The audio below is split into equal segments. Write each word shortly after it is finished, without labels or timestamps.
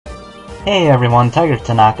Hey everyone,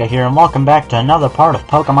 Tigertenaka here, and welcome back to another part of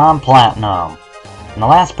Pokemon Platinum. In the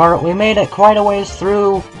last part, we made it quite a ways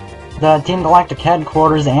through the Team Galactic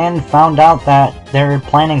headquarters and found out that they're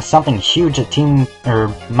planning something huge at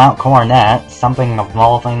Mount Coronet, something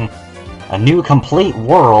involving a new complete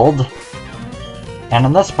world. And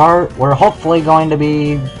in this part, we're hopefully going to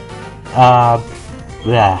be, we're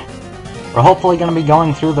hopefully going to be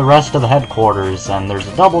going through the rest of the headquarters, and there's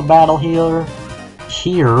a double battle here.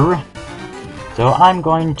 So I'm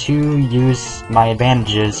going to use my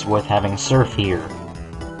advantages with having Surf here.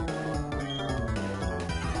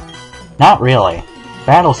 Not really.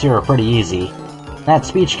 Battles here are pretty easy. That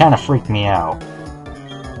speech kind of freaked me out.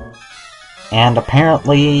 And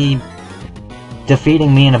apparently,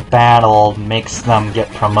 defeating me in a battle makes them get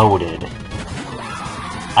promoted.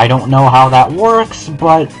 I don't know how that works,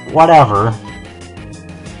 but whatever.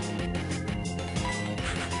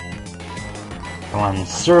 Go and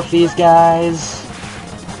surf these guys.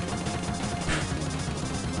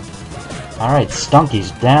 Alright,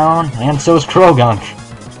 Stunky's down, and so is Krogunk.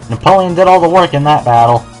 Napoleon did all the work in that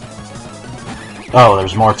battle. Oh,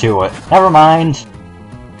 there's more to it. Never mind.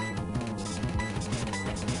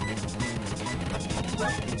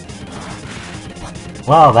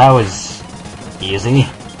 Well, that was easy.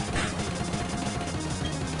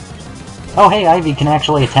 Oh hey, Ivy can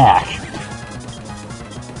actually attack.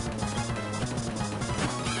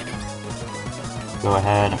 Go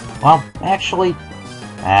ahead. Well, actually...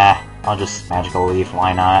 I'll just Magical Leaf,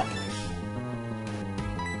 why not?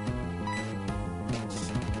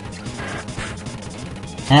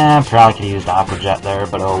 Probably could've used Aqua Jet there,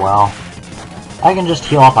 but oh well. I can just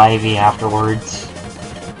heal up Ivy afterwards.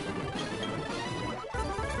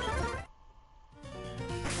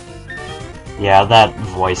 Yeah, that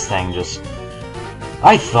voice thing just...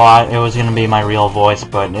 I thought it was gonna be my real voice,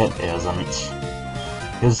 but it isn't.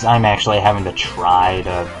 Because I'm actually having to try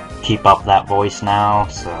to keep up that voice now,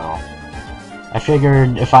 so... I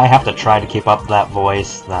figured if I have to try to keep up that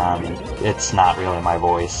voice, then it's not really my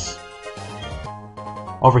voice.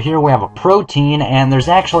 Over here we have a protein, and there's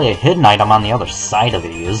actually a hidden item on the other side of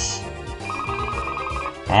these.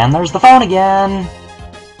 And there's the phone again!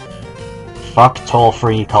 Fuck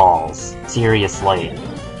toll-free calls. Seriously.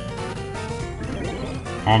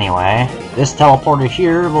 Anyway, this teleporter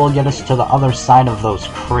here will get us to the other side of those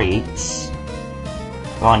crates.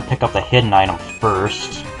 Go and pick up the hidden item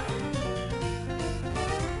first.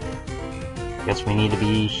 Guess we need to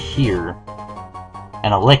be here.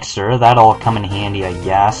 An elixir, that'll come in handy, I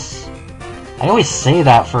guess. I always say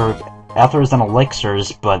that for ethers and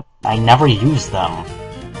elixirs, but I never use them.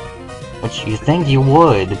 Which you think you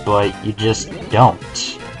would, but you just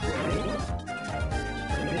don't.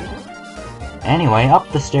 Anyway, up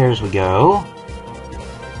the stairs we go.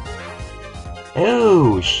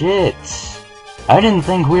 Oh, shit. I didn't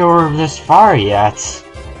think we were this far yet.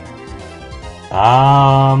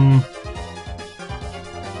 Trying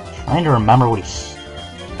to remember what he's...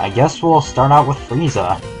 I guess we'll start out with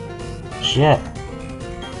Frieza. Shit.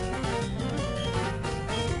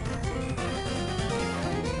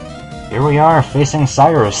 Here we are, facing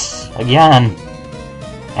Cyrus, again.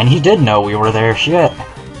 And he did know we were there, shit.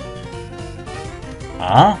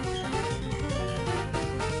 Huh?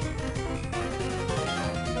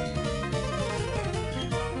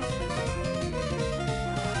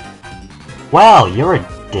 Well, you're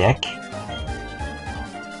a dick.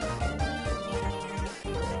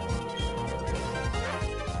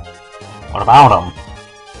 What about him?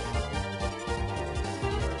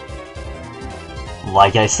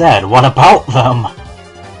 Like I said, what about them?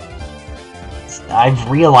 I've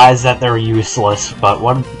realized that they're useless, but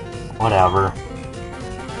whatever.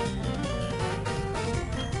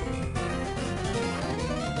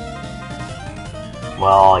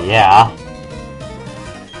 Well, yeah.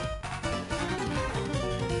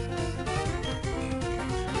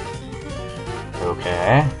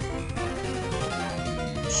 Okay.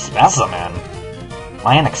 Specimen? Am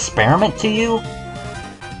I an experiment to you?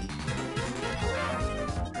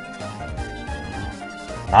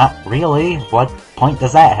 Not really. What point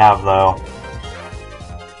does that have, though?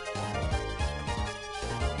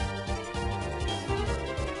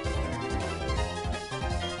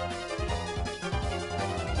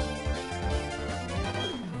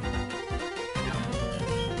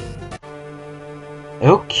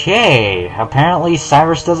 Okay, apparently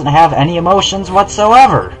Cyrus doesn't have any emotions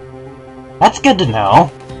whatsoever. That's good to know.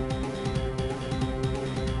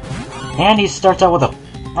 And he starts out with a...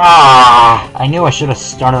 I knew I should have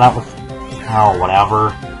started out with... Oh, whatever.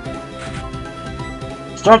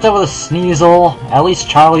 Starts out with a Sneasel. At least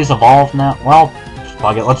Charlie's evolved now. Well,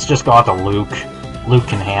 fuck it, let's just go out to Luke. Luke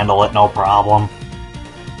can handle it, no problem.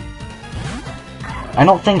 I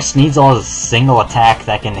don't think Sneasel has a single attack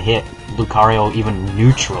that can hit Lucario even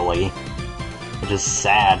neutrally. Which is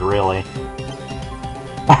sad, really.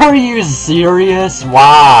 Are you serious?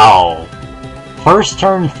 Wow! First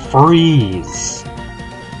turn freeze.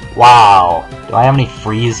 Wow. Do I have any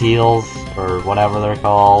freeze heals? Or whatever they're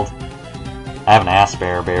called? I have an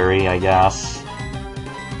Aspear Berry, I guess.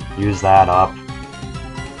 Use that up.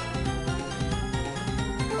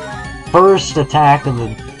 First attack of the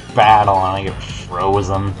battle and I get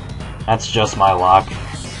frozen. That's just my luck.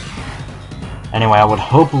 Anyway, I would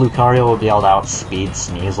hope Lucario will be able to outspeed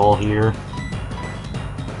Sneasel here.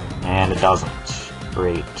 And it doesn't.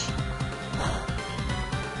 Great.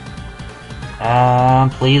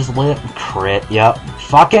 Please crit. Yep.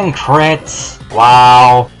 Fucking crits!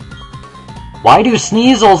 Wow. Why do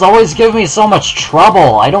Sneasels always give me so much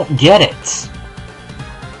trouble? I don't get it.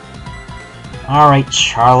 Alright,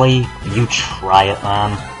 Charlie, you try it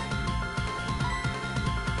then.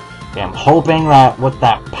 Okay, I'm hoping that with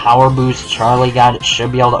that power boost Charlie got, it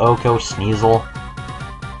should be able to OHKO Sneasel.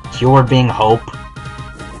 Keyword being hope.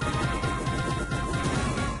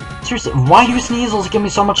 Seriously, why do Sneasels give me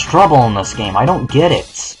so much trouble in this game? I don't get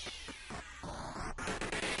it.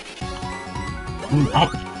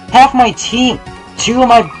 Half my team, 2 of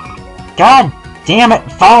my... God damn it,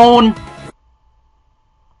 phone!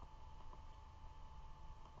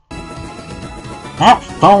 That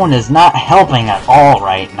phone is not helping at all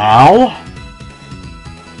right now.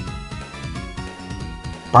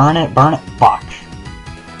 Burn it, fuck.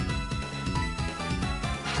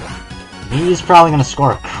 He's probably gonna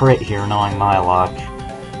score a crit here, knowing my luck.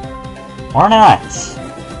 Or not.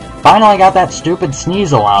 Finally got that stupid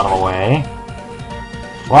Sneasel out of the way.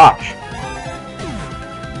 Fuck.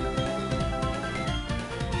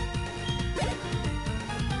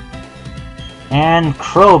 And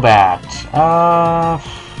Crobat.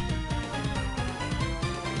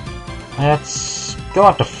 Let's go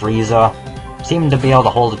up to Frieza. Seemed to be able to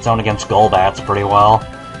hold its own against Golbats pretty well.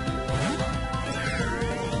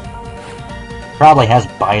 Probably has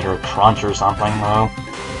Bite or Crunch or something, though.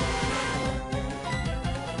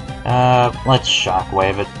 Let's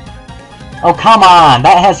Shockwave it. Oh, come on!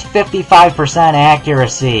 That has 55%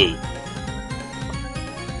 accuracy!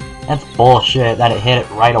 That's bullshit that it hit it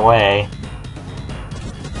right away.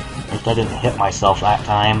 At least I didn't hit myself that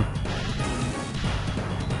time.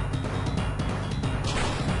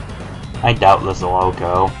 I doubt this will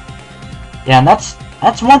OHKO. Yeah, and that's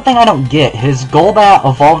one thing I don't get. His Golbat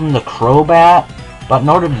evolved into Crobat, but in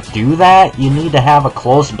order to do that, you need to have a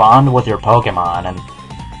close bond with your Pokemon, and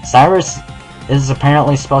Cyrus is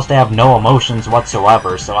apparently supposed to have no emotions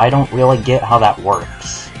whatsoever, so I don't really get how that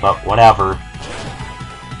works. But whatever.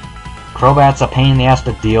 Crobat's a pain in the ass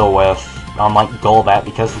to deal with, unlike Golbat,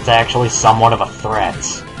 because it's actually somewhat of a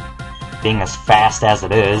threat. Being as fast as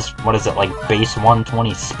it is, what is it, like base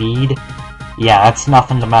 120 speed? Yeah, that's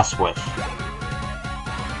nothing to mess with.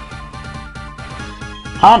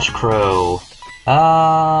 Honchkrow.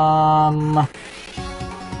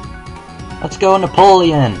 Let's go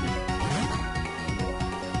Napoleon.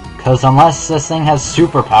 Because unless this thing has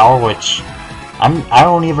superpower, which I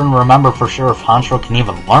don't even remember for sure if Honchkrow can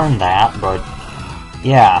even learn that, but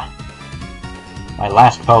yeah. My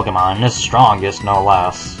last Pokemon is strongest, no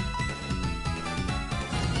less.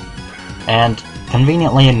 And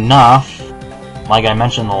conveniently enough, like I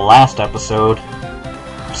mentioned in the last episode,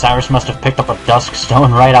 Cyrus must have picked up a Dusk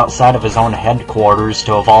Stone right outside of his own headquarters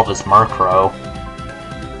to evolve his Murkrow.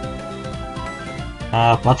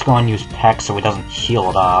 Let's go and use Peck so he doesn't heal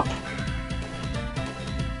it up.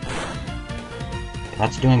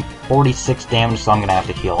 That's doing 46 damage, so I'm gonna have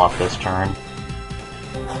to heal up this turn.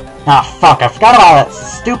 Ah, fuck, I forgot about that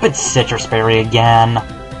stupid Citrus Berry again.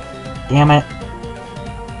 Damn it.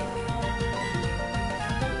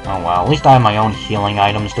 Oh well, at least I have my own healing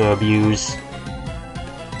items to abuse.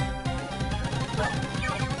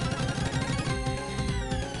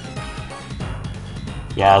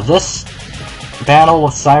 Yeah, this battle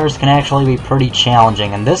with Cyrus can actually be pretty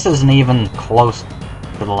challenging, and this isn't even close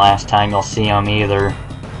to the last time you'll see him either.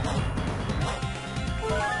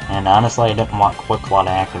 And honestly, I didn't want Quick Claw to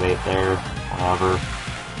activate there. Whatever.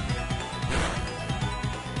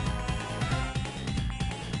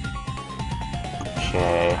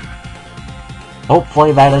 Okay.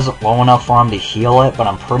 Hopefully that isn't low enough for him to heal it, but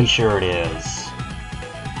I'm pretty sure it is.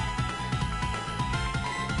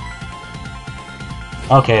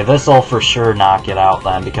 Okay, this'll for sure knock it out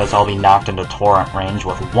then, because I'll be knocked into Torrent range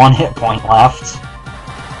with 1 hit point left.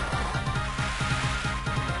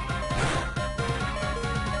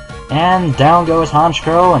 And down goes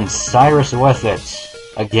Honchkrow and Cyrus with it.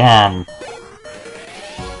 Again.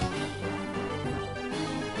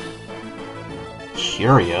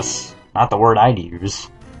 Curious. Not the word I'd use.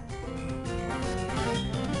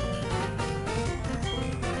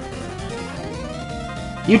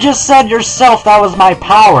 You just said yourself that was my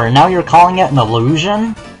power, now you're calling it an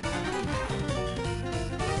illusion?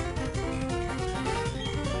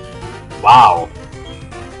 Wow.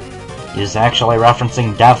 He's actually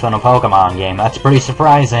referencing death in a Pokemon game. That's pretty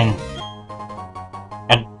surprising.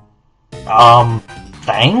 And,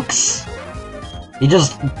 thanks? He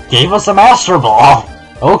just gave us a Master Ball.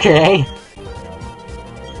 Okay.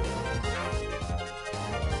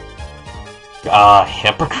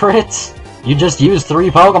 Hypocrite? You just used 3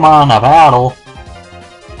 Pokemon in a battle.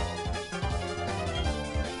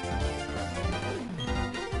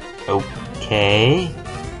 Okay.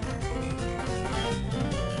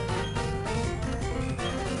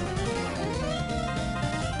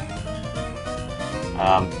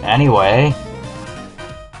 Anyway.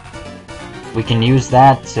 We can use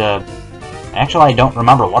that to... Actually, I don't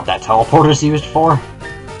remember what that teleporter's used for.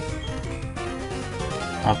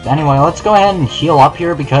 Anyway, let's go ahead and heal up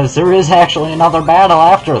here, because there is actually another battle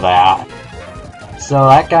after that. So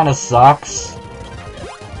that kinda sucks.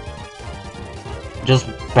 Just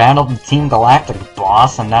battled the Team Galactic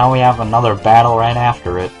boss, and now we have another battle right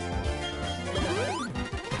after it.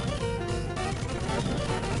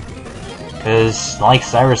 Because, like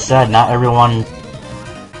Cyrus said, not everyone...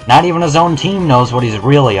 Not even his own team knows what he's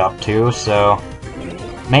really up to, so...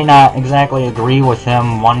 May not exactly agree with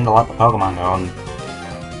him wanting to let the Pokemon go. And,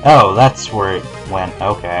 oh, that's where it went.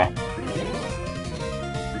 Okay.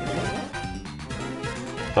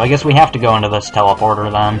 So I guess we have to go into this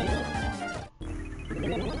teleporter then.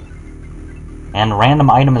 And random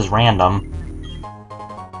item is random.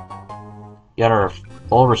 Get our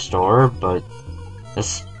full restore, but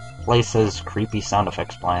this place has creepy sound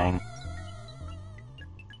effects playing.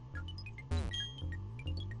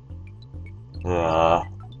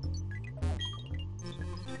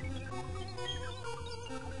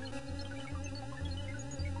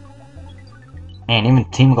 Man, even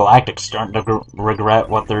Team Galactic's starting to regret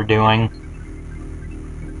what they're doing.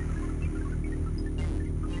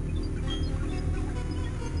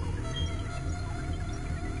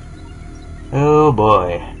 Oh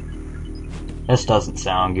boy. This doesn't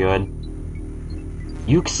sound good.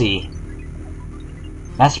 Uxie.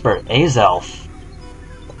 Mesprit, Azelf.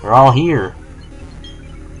 They're all here.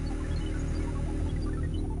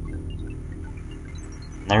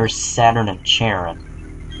 There's Saturn and Charon.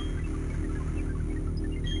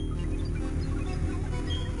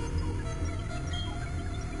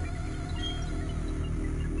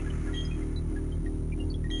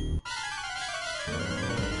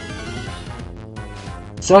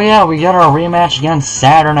 So yeah, we get our rematch against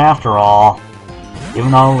Saturn after all.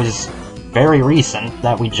 Even though it was very recent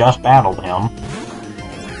that we just battled him.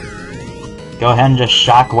 Go ahead and just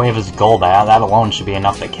shockwave his Golbat. That alone should be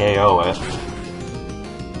enough to KO it.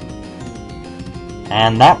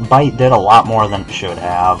 And that bite did a lot more than it should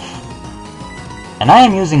have. And I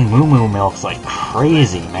am using Moo Moo Milks like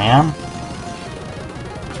crazy, man.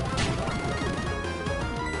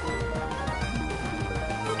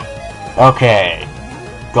 Okay.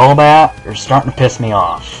 Golbat, you're starting to piss me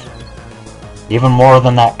off. Even more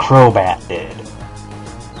than that Crobat did.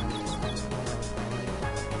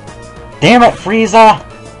 Damn it, Frieza!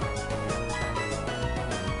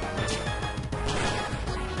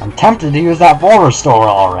 I'm tempted to use that full restore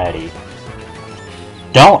already.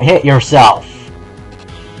 Don't hit yourself.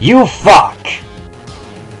 You fuck!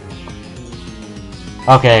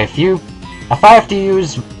 Okay, if I have to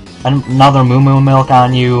use another Moo Moo Milk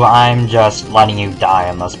on you, I'm just letting you die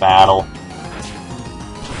in this battle.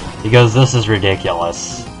 Because this is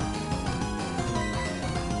ridiculous.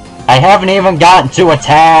 I haven't even gotten to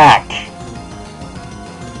attack!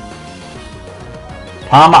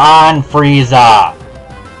 Come on, Frieza!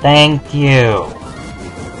 Thank you!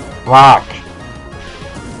 Fuck.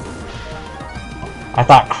 I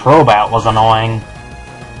thought Crobat was annoying.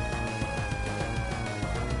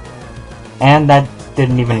 And that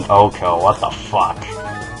didn't even OHKO, what the fuck.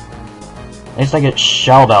 At least I get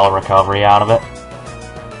Shell Bell recovery out of it.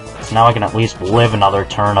 So now I can at least live another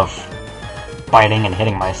turn of fighting and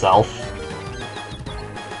hitting myself.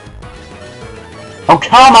 Oh,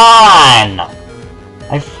 come on!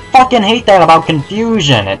 I fucking hate that about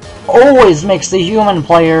confusion. It always makes the human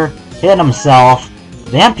player hit himself.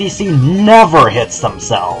 The NPC never hits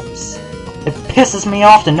themselves. It pisses me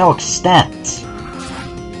off to no extent.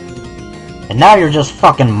 And now you're just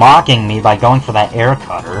fucking mocking me by going for that air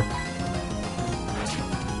cutter.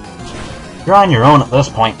 You're on your own at this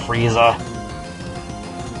point, Frieza.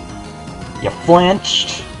 You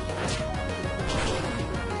flinched.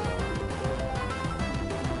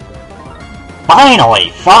 Finally!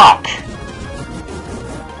 Fuck!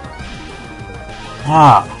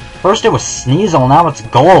 Ah, first it was Sneasel, now it's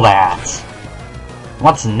Golbat.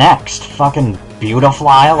 What's next? Fucking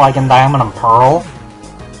Beautifly like in Diamond and Pearl?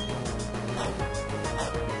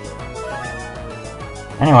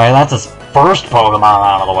 Anyway, that's his first Pokemon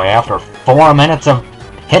out of the way after 4 minutes of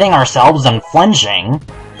hitting ourselves and flinching.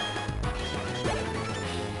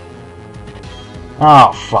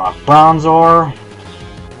 Oh fuck, Bronzor.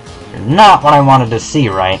 You're not what I wanted to see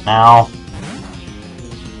right now.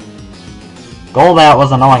 Golbat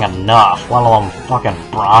was annoying enough, let alone fucking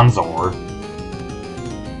Bronzor.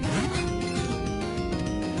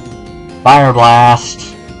 Fire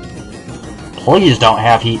Blast. Please don't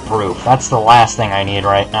have Heat Proof. That's the last thing I need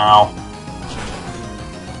right now.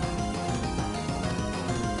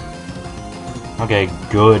 Okay,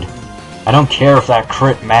 good. I don't care if that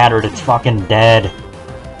crit mattered, it's fucking dead.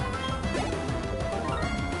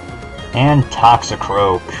 And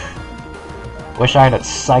Toxicroak. Wish I had a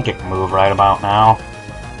Psychic move right about now.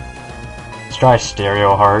 Let's try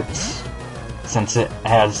Stereo Hearts, since it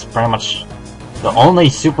has pretty much the only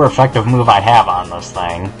super effective move I have on this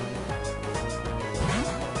thing.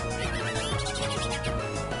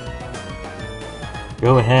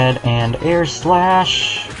 Go ahead and Air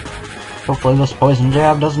Slash. Hopefully this Poison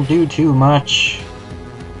Jab doesn't do too much.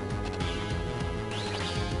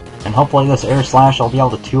 And hopefully this Air Slash I'll be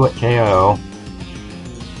able to 2-hit KO.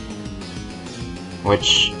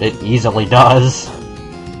 Which it easily does.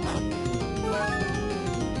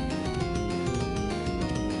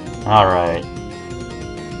 Alright.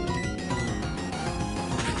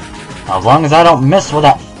 As long as I don't miss with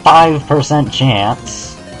that 5%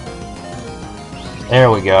 chance.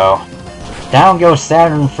 There we go. Down goes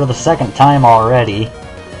Saturn for the second time already.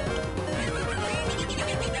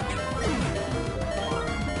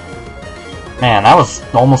 Man, that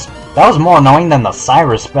was more annoying than the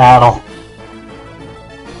Cyrus battle.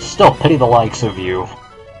 Still pity the likes of you.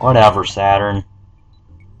 Whatever, Saturn.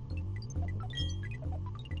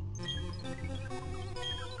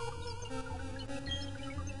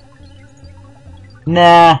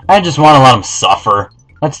 Nah, I just want to let him suffer.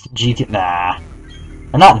 That's the GT. Nah.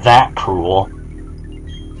 They're not that cruel.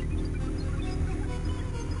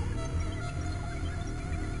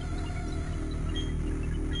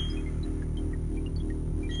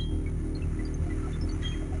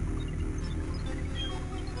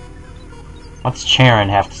 What's Charon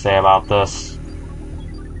have to say about this?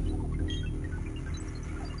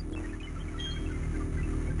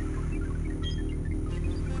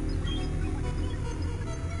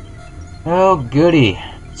 Oh, goody.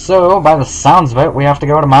 So, by the sounds of it, we have to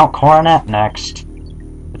go to Mount Coronet next.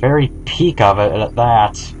 The very peak of it at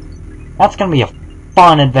that. That's gonna be a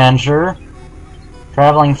fun adventure.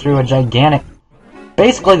 Traveling through a gigantic...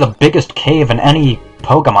 basically the biggest cave in any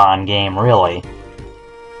Pokemon game, really.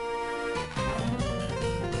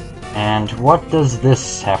 And what does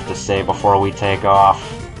this have to say before we take off?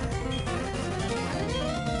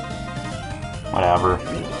 Whatever.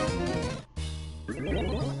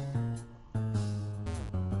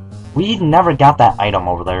 We never got that item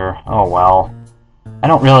over there. Oh well. I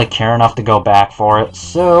don't really care enough to go back for it,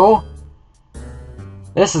 so...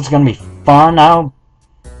 this is gonna be fun.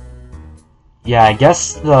 Yeah, I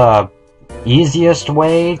guess the easiest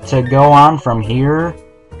way to go on from here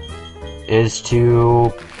is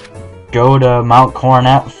to go to Mount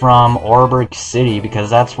Coronet from Orbrick City, because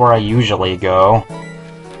that's where I usually go.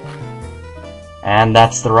 And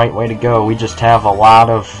that's the right way to go. We just have a lot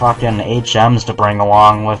of fucking HMs to bring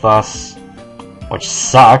along with us. Which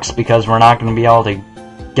sucks, because we're not going to be able to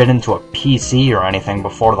get into a PC or anything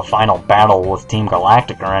before the final battle with Team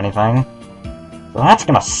Galactic or anything. So that's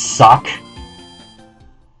going to suck.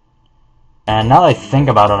 And now that I think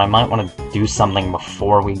about it, I might want to do something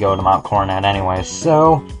before we go to Mount Coronet anyway.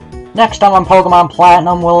 So, next time on Pokemon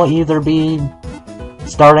Platinum, we'll either be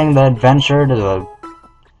starting the adventure to the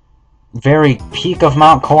very peak of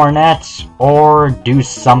Mount Coronet, or do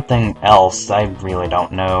something else. I really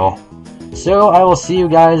don't know. So, I will see you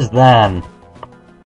guys then.